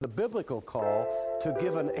The biblical call to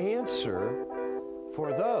give an answer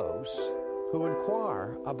for those who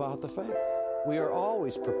inquire about the faith. We are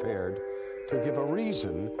always prepared to give a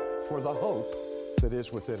reason for the hope that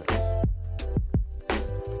is within us.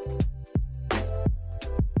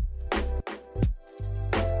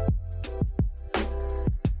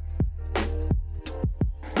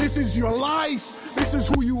 This is your life. This is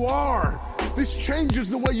who you are. This changes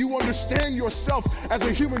the way you understand yourself as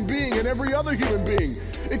a human being and every other human being.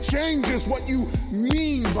 It changes what you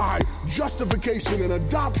mean by justification and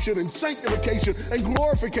adoption and sanctification and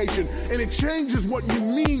glorification. And it changes what you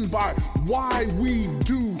mean by why we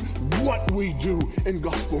do what we do in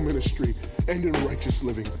gospel ministry and in righteous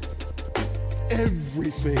living.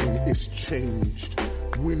 Everything is changed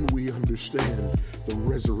when we understand the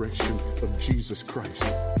resurrection of Jesus Christ.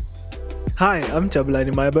 Hi, I'm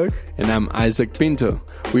Jabulani Myberg. And I'm Isaac Pinto.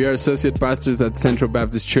 We are associate pastors at Central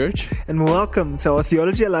Baptist Church. And welcome to our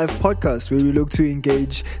Theology Alive podcast, where we look to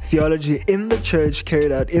engage theology in the church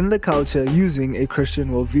carried out in the culture using a Christian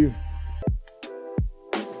worldview.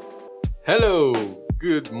 Hello,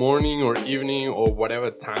 good morning or evening or whatever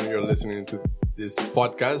time you're listening to this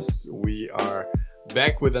podcast. We are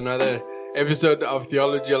back with another episode of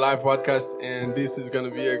Theology Alive podcast, and this is going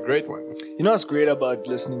to be a great one. You know what's great about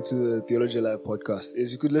listening to the Theology Alive podcast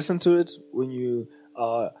is you could listen to it when you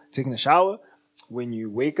are taking a shower, when you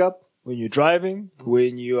wake up, when you're driving,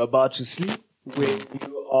 when you're about to sleep, when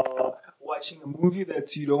you are watching a movie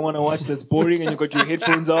that you don't want to watch that's boring and you got your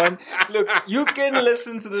headphones on. Look, you can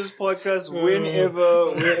listen to this podcast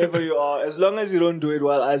wherever you are, as long as you don't do it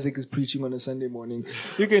while Isaac is preaching on a Sunday morning.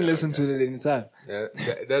 You can listen to it at any time. Yeah,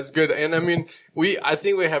 that's good. And I mean, I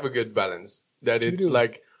think we have a good balance that it's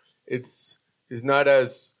like, it's not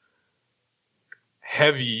as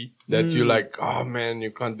heavy that you're like, oh man,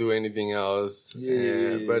 you can't do anything else.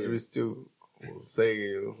 But we still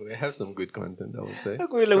say we have some good content, I would say.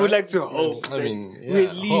 We like to hope. I mean, we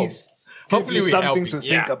at least hopefully something to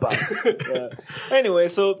think about. Anyway,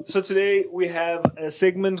 so today we have a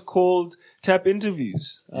segment called Tap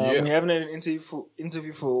Interviews. We haven't had an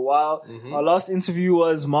interview for a while. Mm-hmm. Our last interview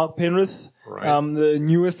was Mark Penrith, the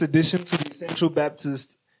newest addition to the Central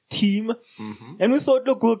Baptist team. Mm-hmm. And we thought,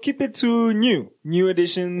 look, we'll keep it to new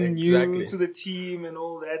addition, new to the team and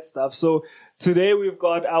all that stuff. So today we've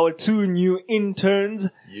got our two new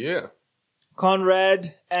interns. Yeah.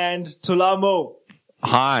 Conrad and Tolamo.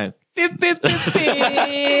 Hi.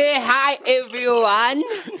 Hi, everyone.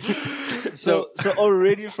 So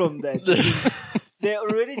already from that, they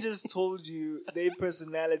already just told you their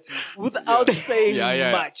personalities without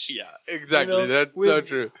saying much. Yeah, exactly. That's so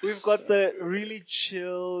true. We've got the really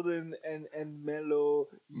chilled and mellow,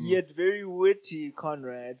 yet very witty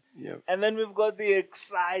Conrad. Yep. And then we've got the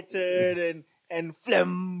excited and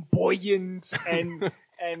flamboyant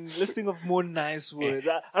and listing of more nice words.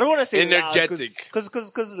 I don't want to say energetic.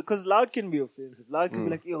 Because loud can be offensive. Loud can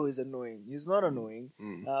be like, yo, he's annoying. He's not annoying.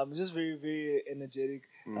 He's just very, very energetic.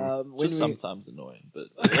 Sometimes annoying, but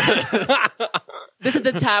This is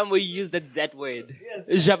the time we use that Z word. Yes.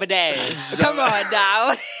 Jabade. Come on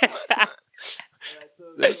now. So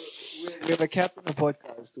we have a cap in the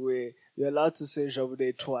podcast where you're allowed to say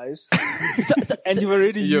Jabade twice. And you've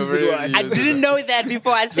already used it once. I didn't know that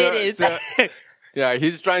before I said it. Yeah,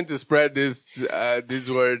 he's trying to spread this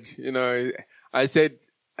word. You know, I said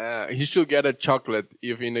he should get a chocolate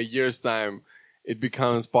if in a year's time it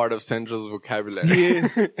becomes part of Central's vocabulary.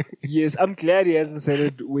 Yes. I'm glad he hasn't said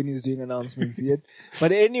it when he's doing announcements yet.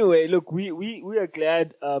 But anyway, look, we are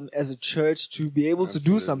glad as a church to be able to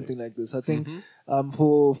do something like this. I think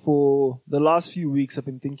for the last few weeks, I've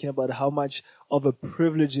been thinking about how much of a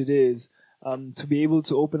privilege it is to be able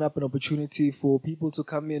to open up an opportunity for people to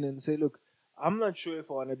come in and say, look, I'm not sure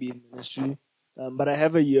if I want to be in ministry, but I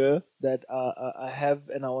have a year that I have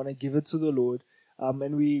and I want to give it to the Lord.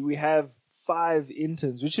 And we have 5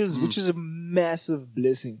 interns, which is a massive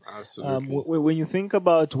blessing. Absolutely. When you think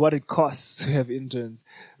about what it costs to have interns,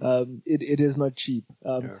 it is not cheap.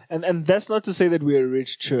 And that's not to say that we're a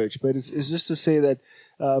rich church, but it's just to say that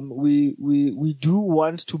we do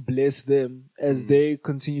want to bless them as they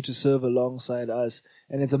continue to serve alongside us,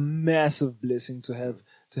 and it's a massive blessing to have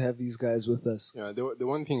these guys with us. Yeah, the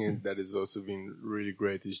one thing that has also been really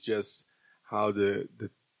great is just how the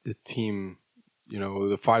team, you know,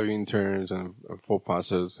 the 5 interns and 4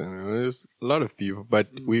 pastors, and there's a lot of people, but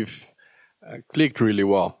we've clicked really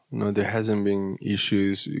well. You know, there hasn't been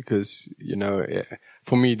issues because, you know,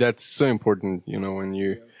 for me, that's so important, you know, when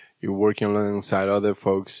you're working alongside other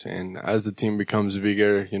folks, and as the team becomes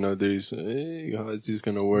bigger, you know, there's, hey, how is this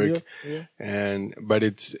going to work? But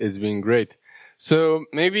it's been great. So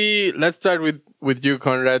maybe let's start with you,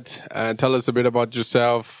 Conrad. Tell us a bit about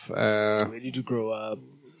yourself. Ready to grow up.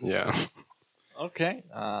 Yeah. Okay.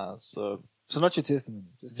 So not your testimony.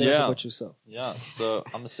 Just tell us about yourself. yeah. So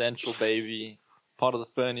I'm a central baby, part of the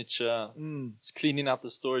furniture. It's cleaning out the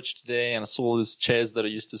storage today, and I saw all these chairs that I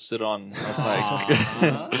used to sit on. I was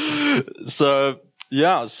like, so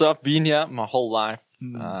I've been here my whole life.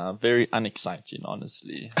 Very unexciting,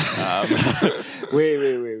 honestly.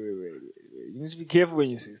 Wait. You need to be careful when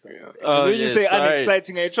you say stuff. Because when you say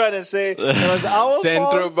unexciting, are you trying to say it was our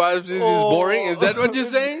Central fault? Podcast is boring? Is that what you're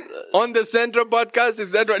saying? On the Central Podcast?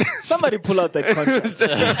 Is that what Somebody pull out that contract.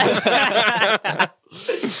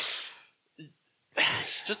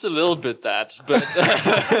 It's just a little bit that, but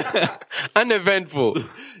uneventful.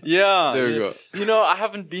 Yeah. There we go. You know, I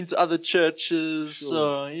haven't been to other churches,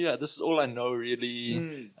 so yeah, this is all I know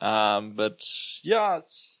really. But yeah,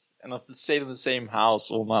 and I've stayed in the same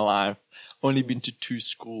house all my life. Only been to 2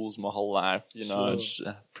 schools my whole life. You know, it's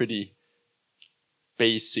a pretty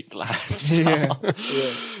basic lifestyle.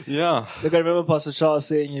 Yeah. Look, I remember Pastor Charles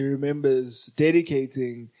saying he remembers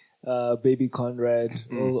dedicating baby Conrad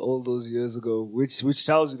all those years ago, which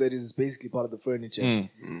tells you that he's basically part of the furniture.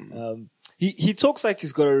 He talks like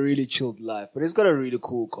he's got a really chilled life, but he's got a really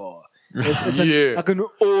cool car. It's like an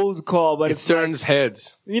old car, but it turns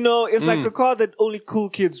heads. You know, it's like a car that only cool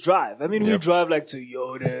kids drive. I mean, we drive like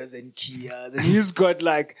Toyotas and Kias, and he's got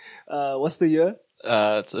like, what's the year?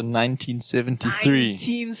 It's a 1973.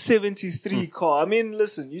 1973 car. I mean,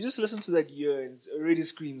 listen, you just listen to that year and it already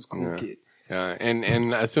screams cool kid. Yeah,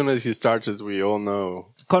 and as soon as he starts it, we all know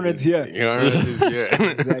Conrad's here. Conrad is here.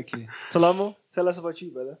 Exactly. Tolamo, tell us about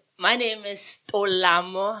you, brother. My name is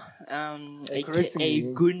Tolamo, aka me.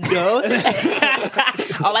 Gundo.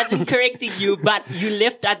 I wasn't correcting you, but you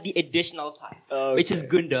left out the additional part, which is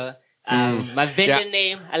Gundo. My vendor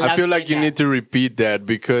name. I feel like you need to repeat that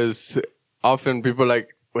because often people are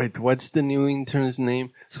like, wait, what's the new intern's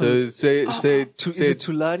name? So say, is it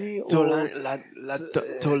Tulani? Tolani.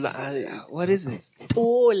 What is it?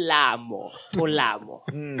 Tolamo.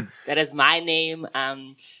 That is my name.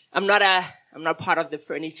 I'm not part of the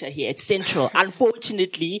furniture here. It's central,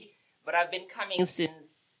 unfortunately, but I've been coming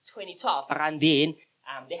since 2012 around then.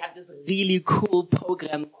 They have this really cool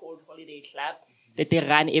program called Holiday Club that they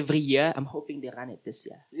run every year. I'm hoping they run it this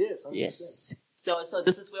year. Yes. 100%. Yes. So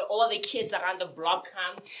this is where all the kids around the block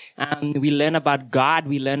come. We learn about God.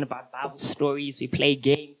 We learn about Bible stories. We play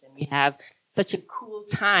games, and we have such a cool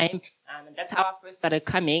time. And that's how I first started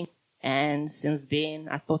coming. And since then,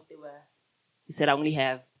 I thought he said I only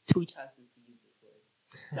have 2 chances to use this word.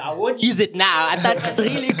 So I won't use it now. I thought it was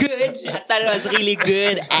really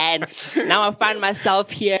good. And now I find myself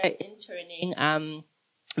here interning,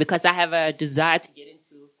 because I have a desire to get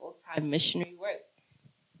into full-time missionary work.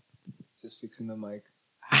 Just fixing the mic.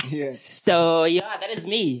 Yeah. So that is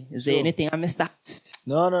me. Is there anything I missed out?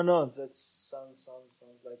 No. That sounds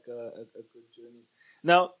like a good journey.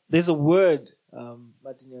 Now, there's a word,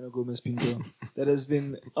 Martiniano Gomez Pinto, that has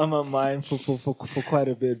been on my mind for quite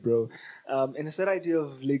a bit, bro. And it's that idea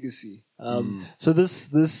of legacy. So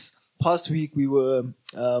this past week we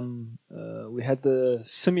had the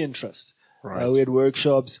Simeon Trust. Right. We had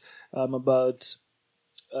workshops about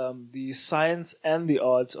the science and the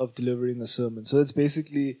art of delivering a sermon. So it's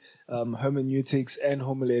basically hermeneutics and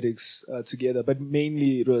homiletics together, but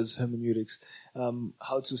mainly it was hermeneutics.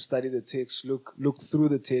 How to study the text, look through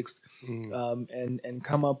the text, and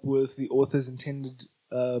come up with the author's intended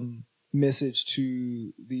message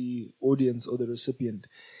to the audience or the recipient.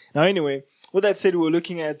 Now, anyway, with that said, we're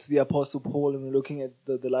looking at the Apostle Paul, and we're looking at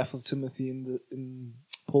the life of Timothy in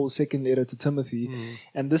Paul's second letter to Timothy.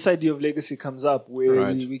 And this idea of legacy comes up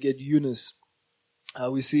where we get Eunice.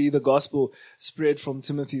 We see the gospel spread from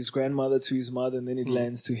Timothy's grandmother to his mother, and then it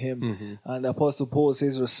lands to him. And the Apostle Paul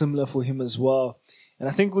says it was similar for him as well. And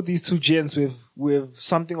I think with these 2 gents, we have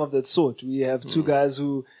something of that sort. We have 2 guys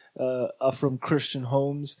who are from Christian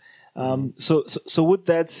homes. So with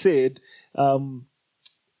that said,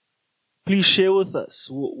 please share with us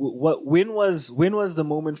when was the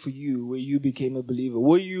moment for you where you became a believer?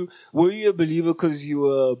 Were you a believer because you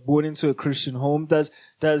were born into a Christian home? Does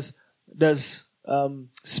a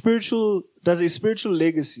spiritual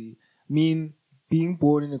legacy mean being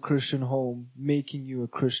born in a Christian home making you a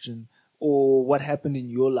Christian, or what happened in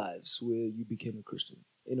your lives where you became a Christian?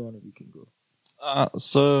 Any one of you can go. I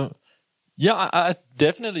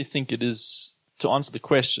definitely think it is. To answer the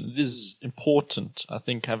question, it is important, I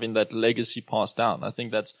think, having that legacy passed down. I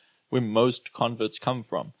think that's where most converts come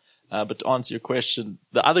from. But to answer your question,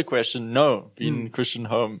 the other question, no, being in a Christian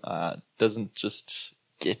home doesn't just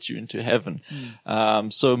get you into heaven.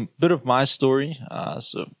 So a bit of my story.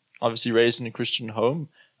 So obviously raised in a Christian home,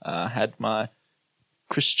 had my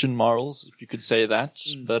Christian morals, if you could say that,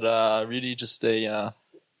 but really just a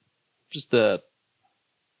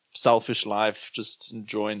selfish life, just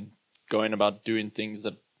enjoying going about doing things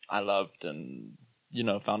that I loved and,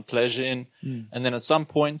 found pleasure in. And then at some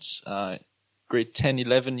point, grade 10,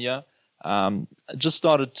 11 year,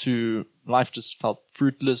 life just felt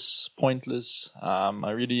fruitless, pointless.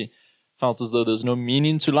 I really felt as though there's no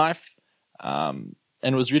meaning to life. And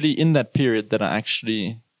it was really in that period that I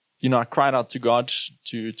actually, I cried out to God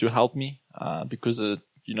to help me, because,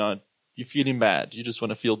 you're feeling bad. You just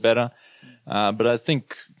want to feel better. But I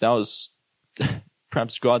think that was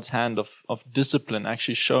perhaps God's hand of discipline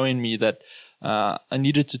actually showing me that I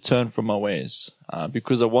needed to turn from my ways,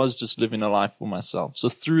 because I was just living a life for myself. So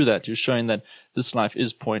through that, you're showing that this life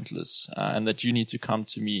is pointless, and that you need to come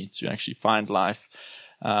to me to actually find life.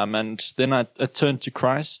 And then I turned to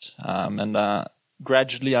Christ, and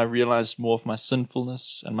gradually I realized more of my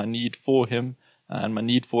sinfulness and my need for him, and my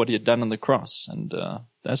need for what he had done on the cross. And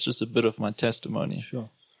that's just a bit of my testimony.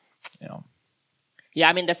 Sure. Yeah,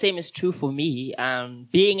 I mean, the same is true for me.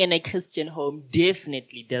 Being in a Christian home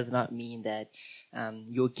definitely does not mean that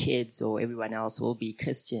your kids or everyone else will be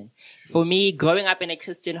Christian. For me, growing up in a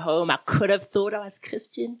Christian home, I could have thought I was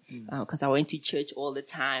Christian because I went to church all the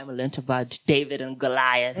time. I learned about David and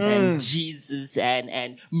Goliath and Jesus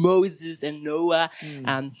and Moses and Noah.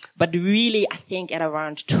 But really, I think at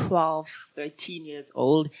around 12, 13 years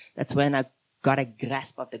old, that's when I got a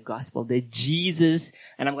grasp of the gospel, that Jesus,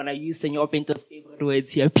 and I'm going to use Senor Pinto's favorite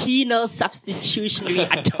words here, penal substitutionary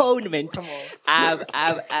atonement.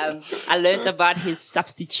 I learned about his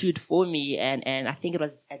substitute for me, and I think it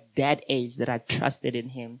was at that age that I trusted in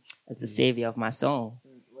him as the savior of my soul.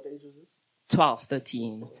 What age was this? 12,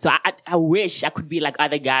 13. So I wish I could be like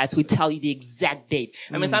other guys who tell you the exact date.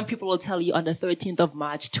 I mean, some people will tell you on the 13th of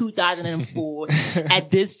March, 2004,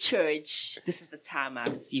 at this church, this is the time I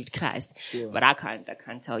received Christ. Sure. But I can't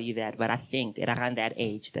tell you that. But I think at around that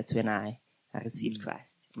age, that's when I received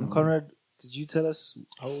Christ. Conrad, did you tell us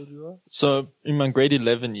how old you are? So in my grade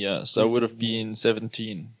 11 year, so I would have been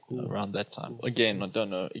 17 around that time. Again, I don't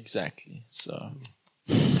know exactly. So.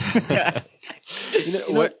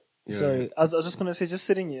 What? Sorry, I was just going to say, just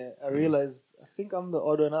sitting here, I realized I think I'm the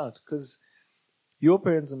odd one out because your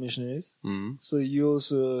parents are missionaries. So you're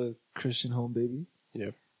also a Christian home baby.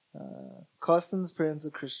 Yep. Carsten's parents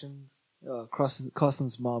are Christians.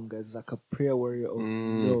 Carsten's mom, guys, is like a prayer warrior of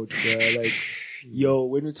note.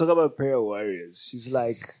 When we talk about prayer warriors, she's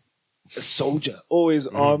like a soldier, always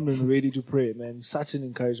armed and ready to pray, man. Such an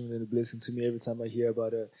encouragement and a blessing to me every time I hear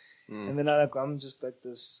about her. And then I'm just like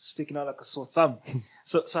this, sticking out like a sore thumb.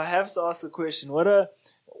 So I have to ask the question: what are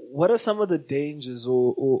some of the dangers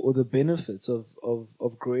or the benefits of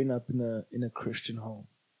growing up in a Christian home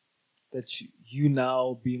that you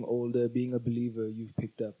now, being older, being a believer, you've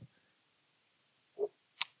picked up?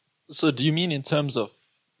 So do you mean in terms of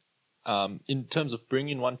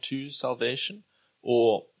bringing one to salvation,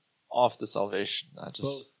 or after salvation?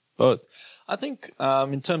 Both. I think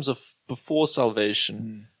in terms of before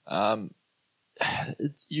salvation.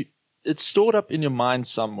 It's stored up in your mind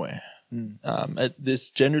somewhere. There's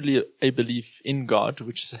generally a belief in God,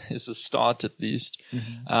 which is a start at least.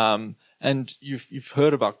 And you've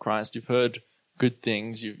heard about Christ, you've heard good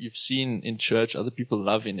things, you've seen in church other people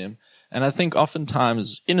loving him. And I think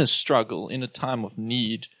oftentimes in a struggle, in a time of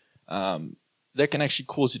need, that can actually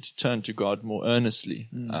cause you to turn to God more earnestly,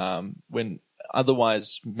 when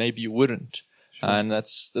otherwise maybe you wouldn't. Sure. And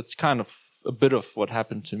that's kind of a bit of what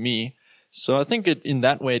happened to me. So I think in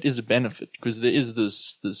that way it is a benefit, because there is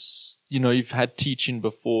this, you've had teaching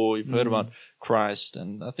before, you've heard about Christ,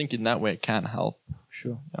 and I think in that way it can help.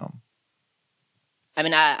 Sure. Yeah. I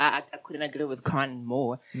mean, I couldn't agree with Con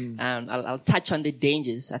more. I'll touch on the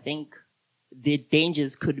dangers. I think the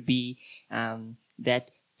dangers could be that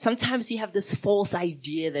sometimes you have this false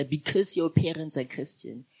idea that because your parents are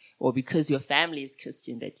Christian, or because your family is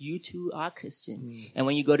Christian, that you too are Christian. And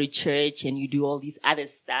when you go to church and you do all these other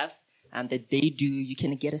stuff that they do, you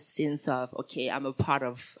can get a sense of, okay, I'm a part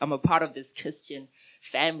of this Christian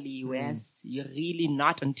family, whereas you're really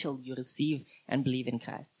not until you receive and believe in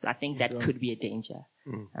Christ. So I think that could be a danger.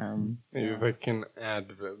 If I can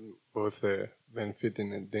add both a benefit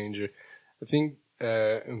and a danger, I think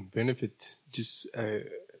benefit just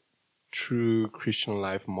true Christian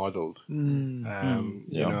life modeled. I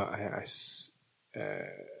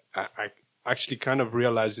actually kind of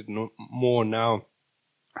realize it more now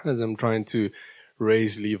as I'm trying to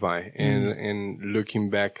raise Levi and looking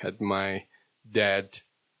back at my dad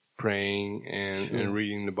praying and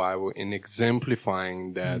reading the Bible and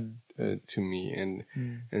exemplifying that to me.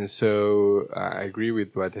 And so I agree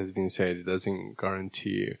with what has been said. It doesn't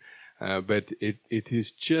guarantee you. But it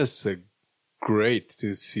is just great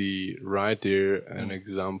to see right there an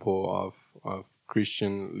example of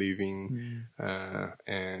Christian living.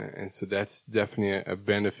 And so that's definitely a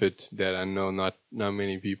benefit that I know not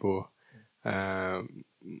many people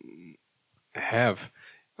have.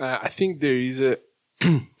 I think there is a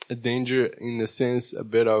danger in the sense a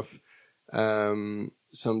bit of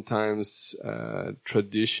sometimes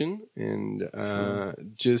tradition and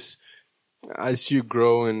just as you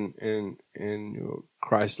grow in your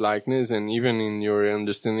Christ likeness and even in your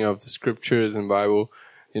understanding of the scriptures and Bible,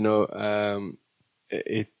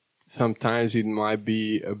 it sometimes it might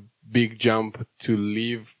be a big jump to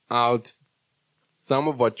leave out some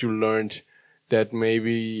of what you learned that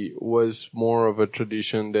maybe was more of a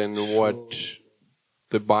tradition than what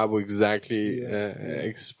the Bible exactly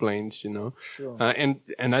explains, Sure. And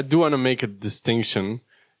I do want to make a distinction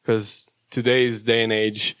because today's day and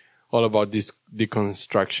age, all about this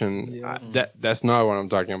deconstruction. That's not what I'm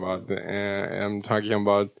talking about. I'm talking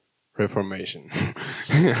about Reformation,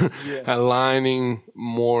 aligning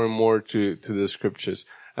more and more to the scriptures.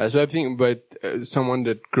 So I think, but someone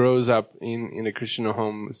that grows up in a Christian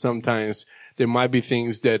home, sometimes there might be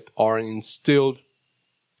things that are instilled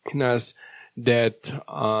in us that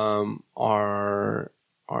are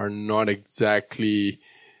not exactly.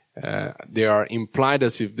 They are implied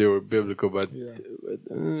as if they were biblical, but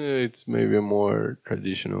it's maybe more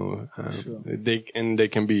traditional. They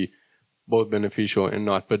can be both beneficial and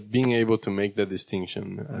not. But being able to make that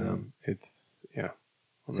distinction, it's I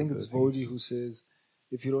think it's Vodi who says,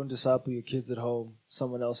 if you don't disciple your kids at home,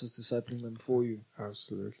 someone else is discipling them for you.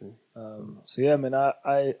 Absolutely. So yeah, man,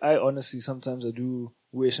 I honestly sometimes I do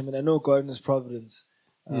wish. I mean, I know God in His providence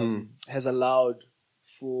has allowed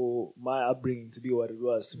for my upbringing to be what it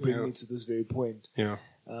was, to bring me to this very point. Yeah.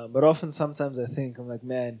 But often, sometimes I think, I'm like,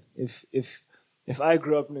 man, if I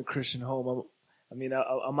grew up in a Christian home,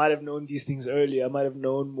 I might have known these things earlier. I might have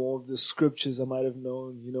known more of the scriptures. I might have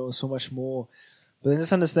known, so much more. But then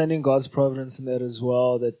just understanding God's providence in that as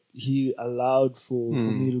well, that He allowed for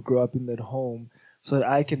me to grow up in that home so that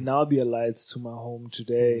I can now be a light to my home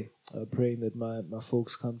today, praying that my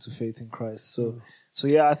folks come to faith in Christ. So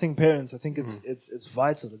yeah, I think parents, it's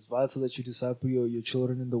vital. It's vital that you disciple your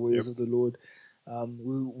children in the ways of the Lord.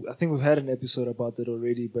 I think we've had an episode about that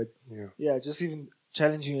already, but just even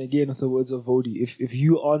challenging again with the words of Vodi. If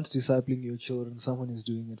you aren't discipling your children, someone is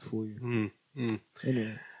doing it for you.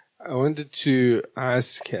 Anyway. I wanted to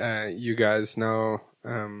ask you guys now,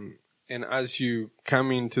 and as you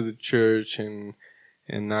come into the church and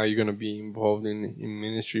now you're going to be involved in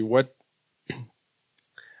ministry,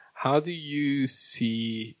 how do you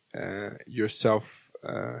see yourself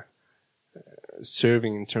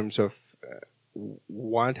serving in terms of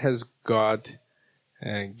what has God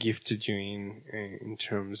gifted you in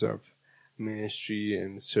terms of ministry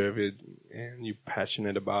and service, and you're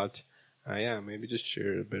passionate about? Maybe just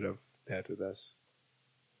share a bit of that with us.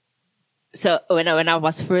 So when I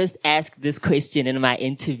was first asked this question in my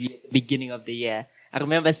interview at the beginning of the year, I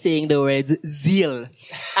remember saying the words zeal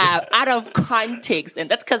out of context, and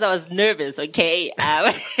that's because I was nervous, okay?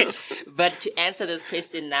 But to answer this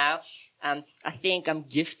question now, I think I'm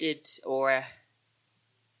gifted, or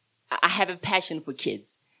I have a passion for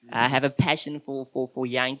kids. I have a passion for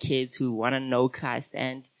young kids who want to know Christ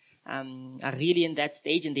and are really in that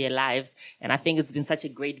stage in their lives. And I think it's been such a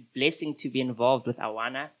great blessing to be involved with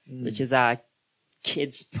Awana, which is our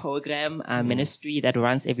kids program ministry that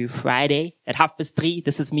runs every Friday at 3:30.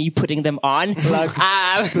 This is me putting them on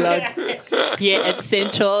here at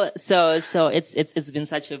Central. So it's been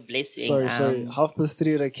such a blessing. Sorry.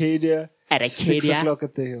 3:30 at Acadia. At Acadia. 6 o'clock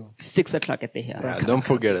at the Hill. 6 o'clock at the Hill. Yeah, don't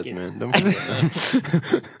forget it, man. Don't forget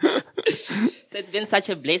it. So it's been such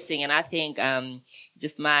a blessing, and I think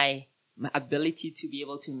just my ability to be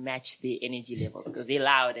able to match their energy levels, because they're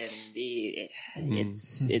loud and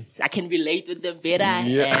I can relate with them better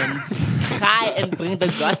and try and bring the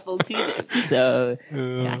gospel to them. So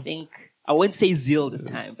I think I won't say zeal this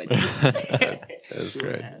time, but that's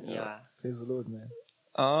great. Praise the Lord, man.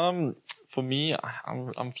 For me,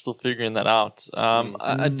 I'm still figuring that out.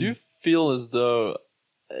 I do feel as though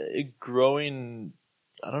a growing,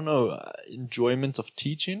 enjoyment of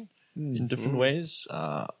teaching in different ways.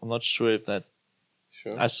 I'm not sure if that.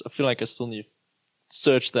 Sure. I feel like I still need to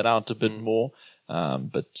search that out a bit more.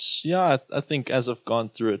 But yeah, I think as I've gone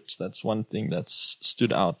through it, that's one thing that's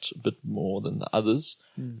stood out a bit more than the others.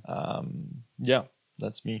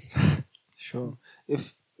 That's me. Sure.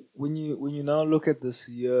 when you now look at this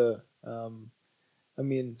year,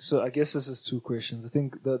 so I guess this is two questions. I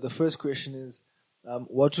think the first question is,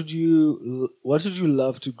 what would you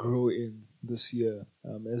love to grow in this year,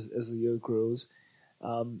 as the year grows?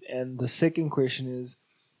 And the second question is,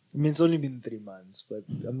 it's only been 3 months, but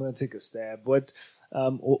I'm gonna take a stab.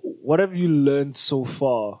 What have you learned so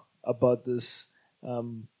far about this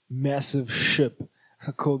massive ship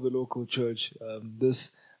called the local church?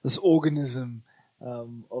 This organism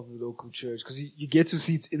of the local church, because you get to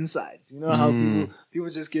see its insides. You know how people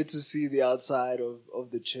just get to see the outside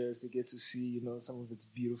of the church. They get to see some of its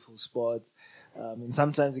beautiful spots, and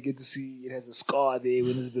sometimes they get to see it has a scar there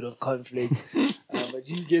when there's a bit of conflict. But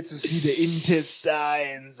you get to see the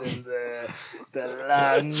intestines and the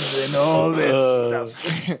lungs and all that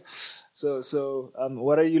stuff. So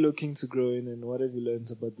what are you looking to grow in, and what have you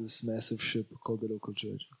learned about this massive ship called the local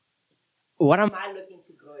church? What am I looking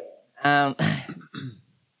to grow in?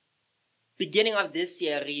 Beginning of this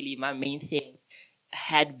year, really, my main thing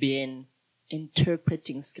had been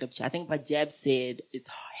interpreting scripture. I think what Jeb said, it's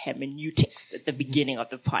hermeneutics at the beginning of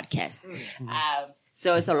the podcast.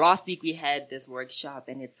 So last week we had this workshop,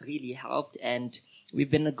 and it's really helped. And we've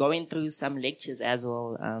been going through some lectures as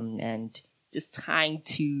well, and just trying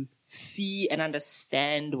to see and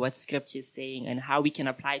understand what scripture is saying and how we can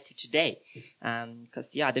apply it to today.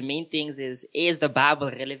 Because the main things is the Bible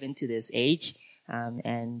relevant to this age?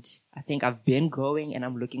 And I think I've been growing, and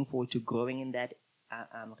I'm looking forward to growing in that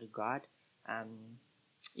regard.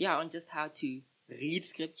 On just how to read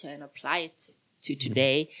scripture and apply it to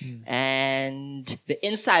today, and the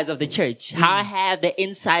insides of the church. How have the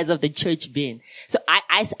insides of the church been? So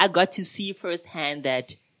I got to see firsthand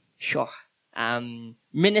that,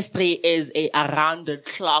 ministry is a around the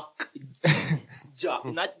clock job.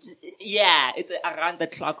 It's a around the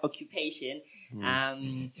clock occupation.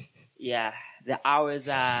 The hours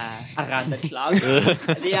are around the clock.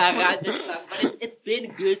 They are around the clock. But it's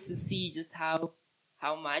been good to see just how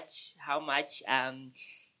much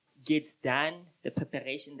gets done, the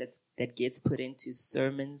preparation that gets put into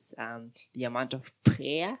sermons, the amount of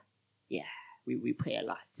prayer. We pray a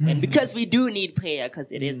lot. And because we do need prayer,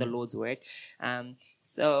 because it is the Lord's work.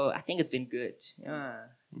 So I think it's been good.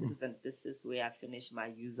 This is where I finish my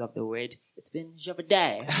use of the word. It's been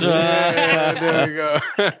Jabadai. There you go.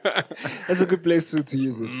 That's a good place to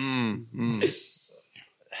use it.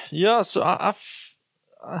 So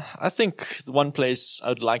I think the one place I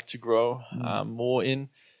would like to grow more in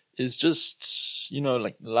is just,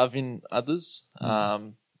 like loving others.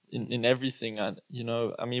 In everything,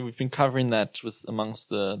 we've been covering that amongst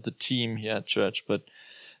the team here at church, but,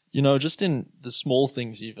 just in the small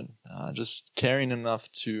things even, just caring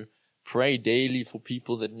enough to pray daily for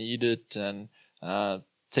people that need it, and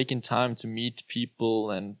taking time to meet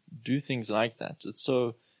people and do things like that. It's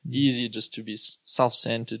so easy just to be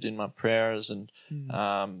self-centered in my prayers, and,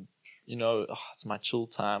 it's my chill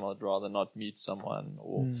time. I'd rather not meet someone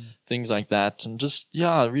or things like that. And just,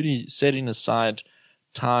 really setting aside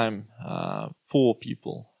time for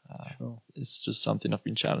people is just something I've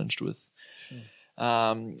been challenged with.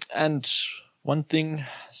 And one thing,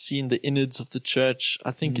 seeing the innards of the church,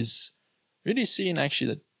 I think is really seeing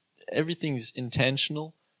actually that everything's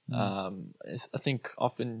intentional. I think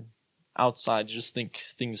often outside you just think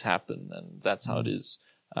things happen and that's how it is.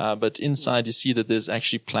 But inside you see that there's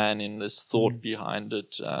actually planning, there's thought behind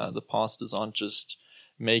it. The pastors aren't just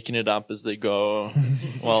making it up as they go.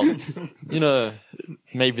 Well,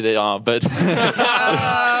 maybe they are, but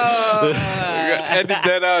edit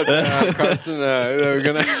that out, Carsten. We're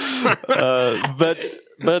gonna.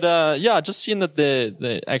 But just seeing that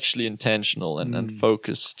they're actually intentional and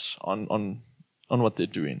focused on what they're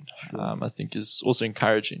doing, I think is also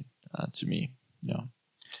encouraging to me. Yeah.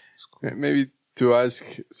 Maybe to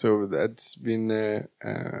ask. So that's been the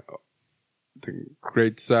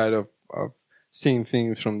great side of seeing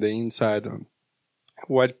things from the inside.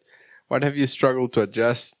 What have you struggled to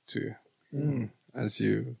adjust to as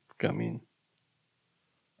you come in?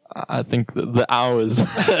 I think the hours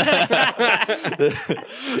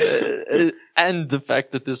and the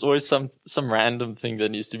fact that there's always some random thing that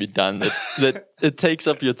needs to be done that it takes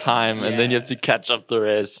up your time, and then you have to catch up the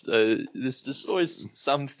rest. There's just always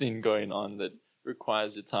something going on that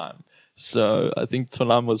requires your time. So I think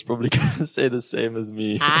Tolam was probably going to say the same as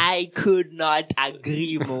me. I could not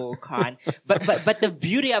agree more, Khan. But the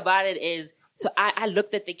beauty about it is, so I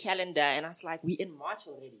looked at the calendar and I was like, we're in March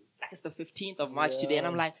already. Like it's the 15th of March today. And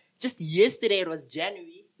I'm like, just yesterday it was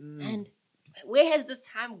January and where has this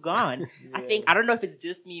time gone? I don't know if it's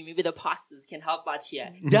just me, maybe the pastors can help out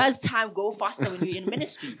here. Does time go faster when you're in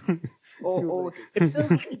ministry? or it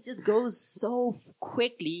feels like it just goes so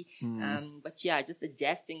quickly. But yeah, just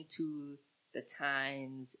adjusting to the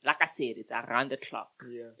times. Like I said, it's around the clock.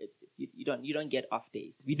 Yeah. It's you don't get off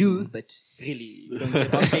days. We do, but really, we don't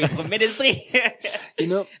get off days for ministry.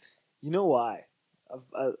 You know why?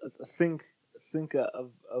 I think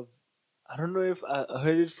I don't know if I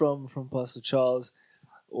heard it from Pastor Charles,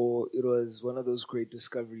 or it was one of those great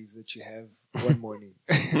discoveries that you have one morning.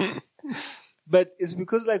 But it's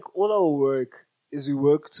because like all our work is we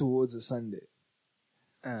work towards a Sunday.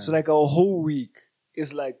 So like our whole week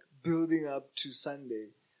is like building up to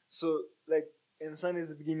Sunday. So like, and Sunday is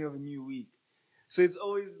the beginning of a new week. So it's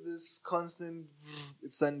always this constant,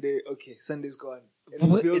 it's Sunday, okay, Sunday's gone.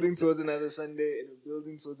 And we're building towards another Sunday, and we're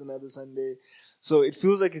building towards another Sunday. So it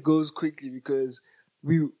feels like it goes quickly because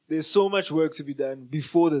there's so much work to be done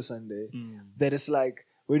before the Sunday that it's like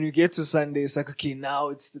when you get to Sunday, it's like, okay, now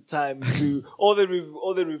it's the time to all that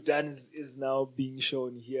we've done is now being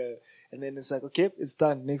shown here, and then it's like, okay, it's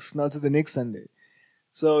done. Now to the next Sunday.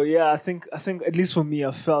 So yeah, I think at least for me,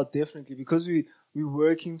 I felt definitely because we're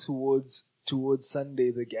working towards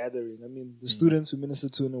Sunday, the gathering. I mean, the students we minister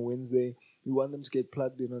to on a Wednesday, we want them to get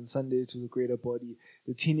plugged in on Sunday to the greater body.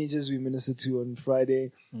 The teenagers we minister to on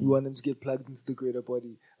Friday, we want them to get plugged into the greater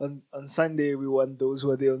body. On Sunday, we want those who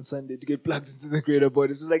are there on Sunday to get plugged into the greater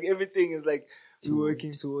body. So it's like everything is like we're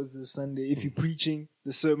working towards the Sunday. If you're preaching,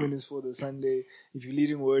 the sermon is for the Sunday. If you're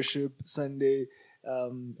leading worship, Sunday,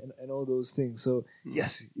 and all those things. So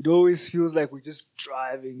yes, it always feels like we're just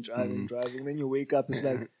driving. Then you wake up, it's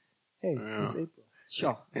like, hey, it's April.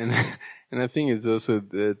 Sure. And I think it's also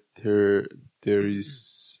that there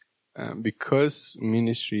is because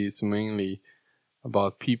ministry is mainly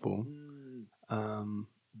about people.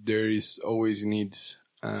 There is always needs.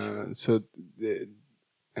 And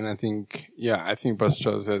I think Pastor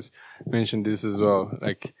Charles has mentioned this as well.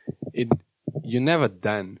 Like you're never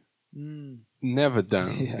done. Never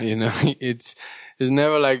done. Yeah. You know, it's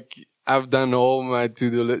never like I've done all my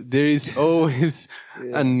to-do list. There is always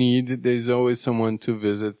a need. There's always someone to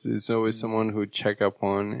visit. There's always someone who check up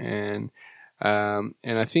on, and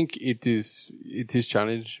I think it is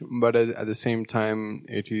challenging, but at the same time,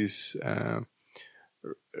 it is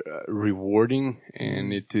rewarding,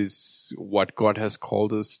 and it is what God has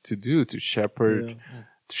called us to do, to shepherd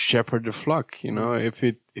the flock. You know, if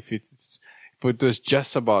it was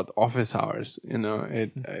just about office hours, you know,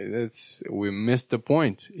 we missed the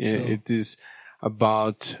point. It is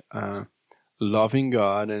about loving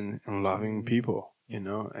God and loving people, you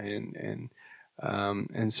know, and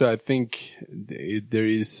so I think there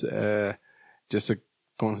is just a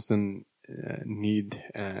constant need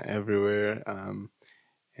everywhere,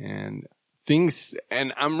 and things.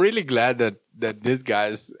 And I'm really glad that these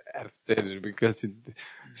guys have said it, because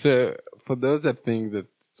so for those that think that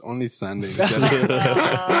it's only Sundays.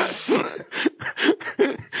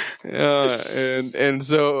 And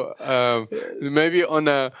so maybe on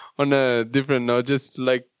a different note, just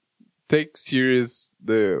like take serious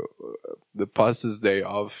the pastor's day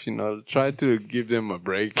off, you know, try to give them a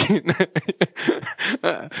break.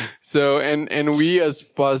 So and we as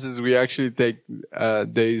pastors, we actually take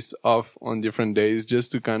days off on different days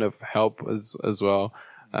just to kind of help us as well.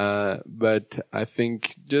 But I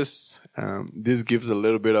think just this gives a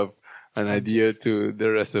little bit of an idea to the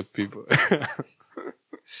rest of people.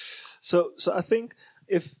 So I think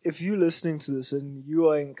if you're listening to this and you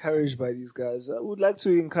are encouraged by these guys, I would like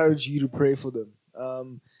to encourage you to pray for them.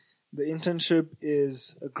 The internship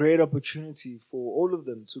is a great opportunity for all of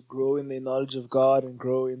them to grow in their knowledge of God and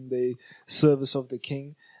grow in the service of the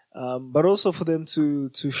King. But also for them to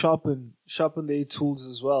sharpen their tools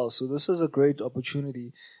as well. So this is a great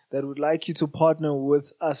opportunity that would like you to partner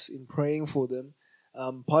with us in praying for them.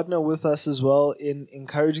 Partner with us as well in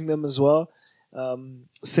encouraging them as well.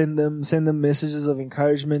 Send them messages of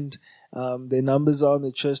encouragement. Their numbers are on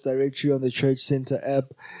the church directory on the Church Center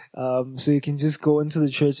app. So you can just go into the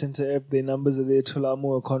Church Center app. Their numbers are there, Tulamo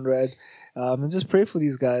or Conrad. And just pray for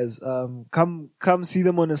these guys. Come see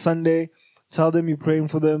them on a Sunday. Tell them you're praying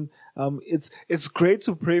for them. It's great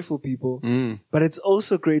to pray for people, but it's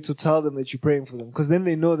also great to tell them that you're praying for them, because then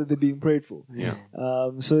they know that they're being prayed for. Yeah.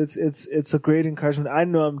 So it's a great encouragement. I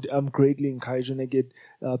know I'm greatly encouraged when I get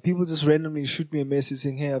people just randomly shoot me a message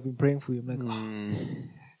saying, "Hey, I've been praying for you." I'm like,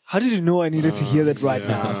 how did you know I needed to hear that right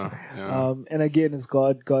now? Yeah. And again, it's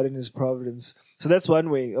God in His providence. So that's one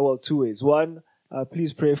way. Well, two ways. One,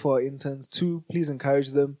 please pray for our interns. Two, please encourage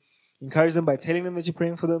them. Encourage them by telling them that you're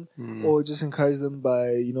praying for them, or just encourage them by,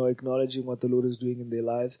 acknowledging what the Lord is doing in their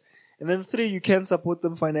lives. And then 3, you can support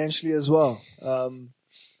them financially as well.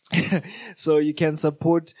 So you can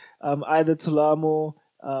support either Tulamo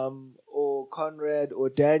or Conrad or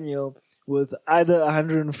Daniel with either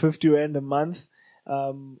 150 Rand a month,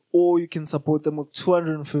 or you can support them with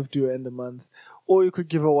 250 Rand a month, or you could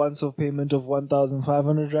give a once-off payment of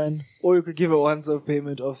 1,500 Rand, or you could give a once-off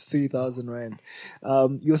payment of 3,000 Rand.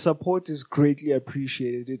 Your support is greatly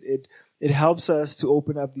appreciated. It helps us to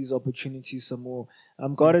open up these opportunities some more.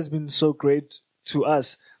 God has been so great to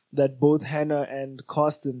us that both Hannah and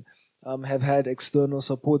Carsten have had external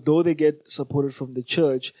support. Though they get supported from the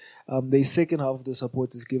church, the second half of the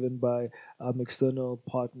support is given by external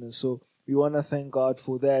partners. So we want to thank God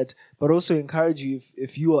for that, but also encourage you,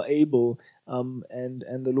 if you are able, and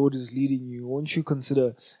the Lord is leading you, won't you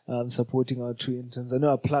consider supporting our 2 interns? I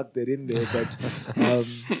know I plugged that in there, but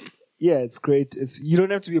yeah, it's great. You don't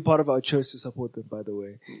have to be a part of our church to support them, by the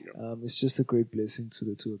way. It's just a great blessing to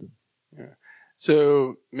the 2 of them. Yeah.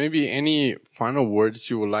 So maybe any final words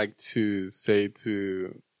you would like to say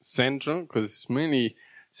to Central, because mainly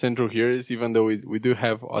Central hearers, even though we do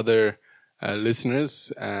have other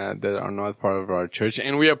listeners that are not part of our church,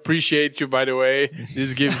 and we appreciate you, by the way.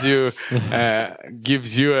 This gives you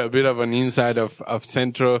a bit of an insight of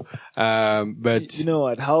Central. But you know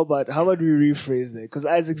what? How about we rephrase it? Because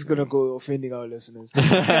Isaac's gonna go offending our listeners. Do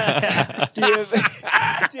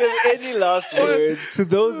you have any last words to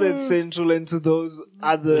those at Central and to those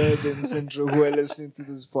other than Central who are listening to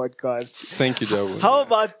this podcast? Thank you, Jabu. How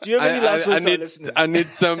about, do you have any last words to our listeners? I need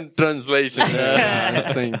some translation.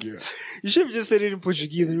 Thank you. You should have just said it in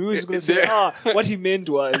Portuguese, and we were just going to say, what he meant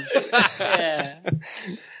was. Yeah.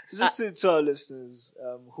 So just to our listeners,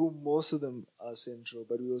 who most of them are Central,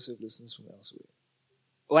 but we also have listeners from elsewhere.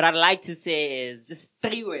 What I'd like to say is just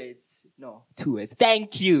 3 words. No, 2 words.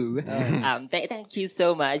 Thank you. Thank you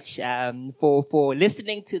so much, for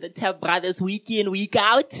listening to the Tab Brothers week in, week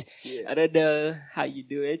out. Yeah. I don't know how you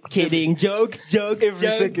do it. Kidding. Jokes. Every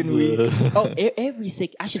second week. Every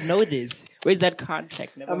second. I should know this. Where's that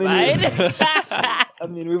contract? Never mind.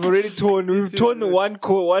 We've already torn the one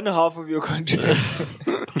half of your contract.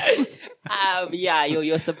 Yeah,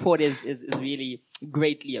 your support is really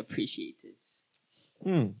greatly appreciated.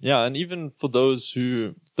 Yeah, and even for those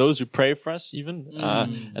who pray for us,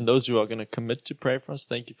 and those who are going to commit to pray for us,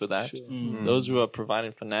 thank you for that. Sure. Those who are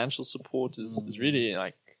providing financial support is really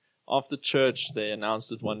like, after church they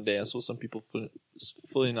announced it one day. I saw some people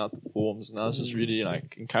filling out the forms, and that was just really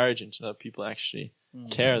like encouraging to know people actually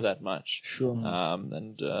care that much. Sure.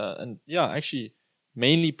 And yeah, actually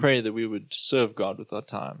mainly pray that we would serve God with our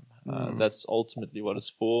time. That's ultimately what it's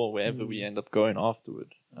for, wherever we end up going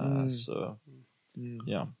afterward.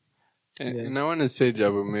 Yeah. And I want to say,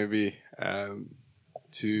 Jabu, maybe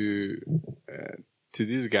to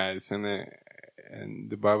these guys, and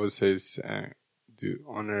the Bible says to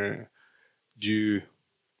honor due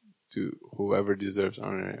to whoever deserves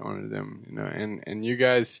honor them, and you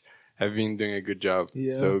guys have been doing a good job.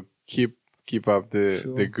 Yeah. So keep up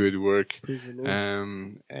the good work. Praise the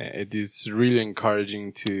Lord. It is really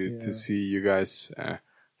encouraging to see you guys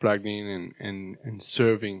plugged in and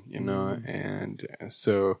serving, and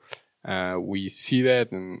so we see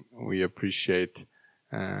that and we appreciate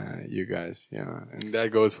you guys, and that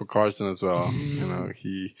goes for Carsten as well.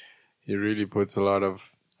 He really puts a lot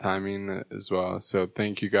of time in as well. So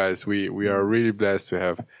thank you guys. We are really blessed to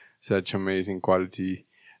have such amazing quality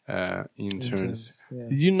interns. Yeah.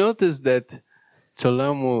 Did you notice that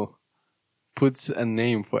Tulamo puts a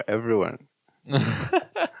name for everyone?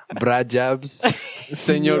 Brajabs,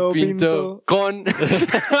 Señor Pinto, Con.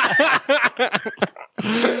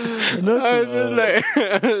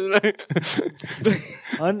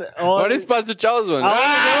 What is Pastor Charles one?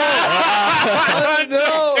 I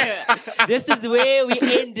know. This is where we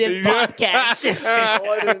end this podcast. I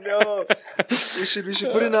want to know. We should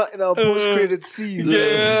put in our post-credit scene.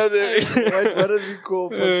 Yeah. What does he call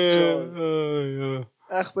Pastor Charles?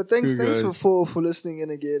 But thanks for listening in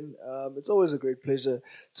again. It's always a great pleasure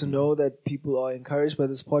to know that people are encouraged by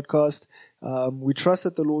this podcast. We trust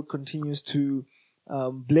that the Lord continues to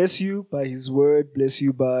bless you by His word, bless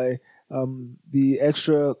you by the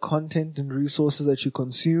extra content and resources that you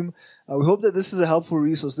consume. We hope that this is a helpful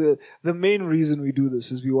resource. The main reason we do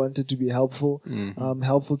this is we want it to be helpful,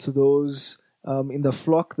 helpful to those in the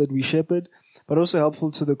flock that we shepherd, but also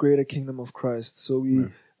helpful to the greater kingdom of Christ. So we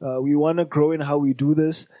want to grow in how we do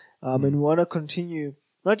this, and we want to continue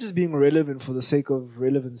not just being relevant for the sake of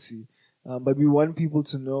relevancy, but we want people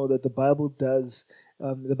to know that the Bible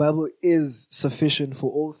is sufficient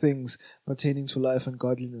for all things pertaining to life and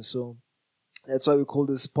godliness. So that's why we call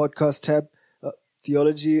this podcast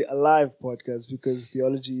Theology Alive podcast, because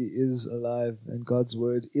theology is alive and God's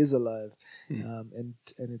word is alive, and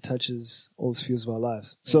it touches all spheres of our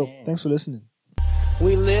lives. So, thanks for listening.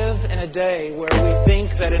 We live in a day where we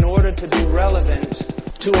think that in order to be relevant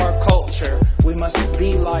to our culture, we must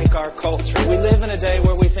be like our culture. We live in a day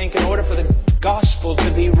where we think in order for the gospel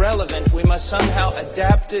to be relevant, we must somehow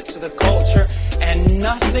adapt it to the culture, and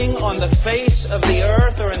nothing on the face of the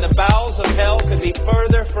earth or in the bowels of hell could be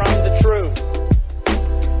further from the truth.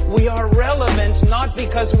 We are relevant not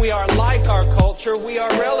because we are like our culture, we are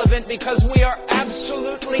relevant because we are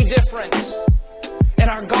absolutely different. And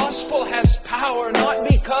our gospel has power not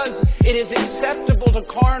because it is acceptable to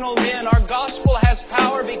carnal men. Our gospel has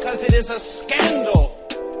power because it is a scandal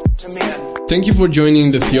to men. Thank you for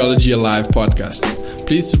joining the Theology Alive podcast.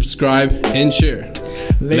 Please subscribe and share.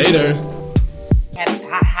 Later.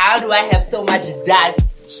 How do I have so much dust?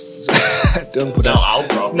 Don't put us.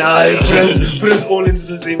 No, put us all into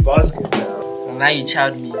the same basket. Well, now you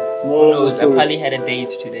chowed me. Who knows? I probably had a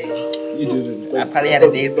date today. You didn't. I probably had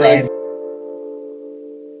a date planned.